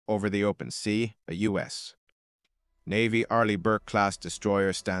Over the open sea, a U.S. Navy Arleigh Burke-class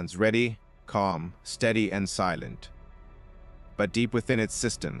destroyer stands ready, calm, steady, and silent. But deep within its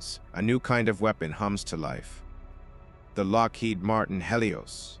systems, a new kind of weapon hums to life. The Lockheed Martin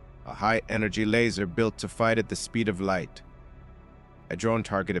HELIOS, a high-energy laser built to fight at the speed of light. A drone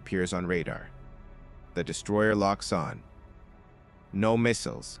target appears on radar. The destroyer locks on. No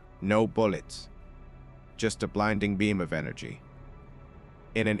missiles, no bullets, just a blinding beam of energy.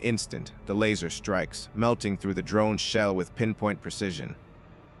 In an instant, the laser strikes, melting through the drone's shell with pinpoint precision.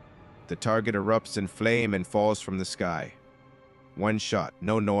 The target erupts in flame and falls from the sky. One shot,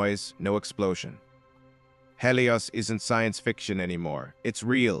 no noise, no explosion. Helios isn't science fiction anymore. It's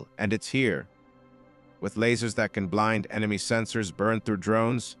real, and it's here. With lasers that can blind enemy sensors, burn through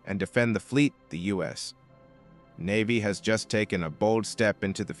drones, and defend the fleet, the U.S. Navy has just taken a bold step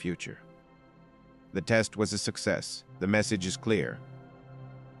into the future. The test was a success. The message is clear.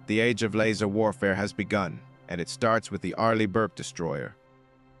 The age of laser warfare has begun, and it starts with the Arleigh Burke destroyer.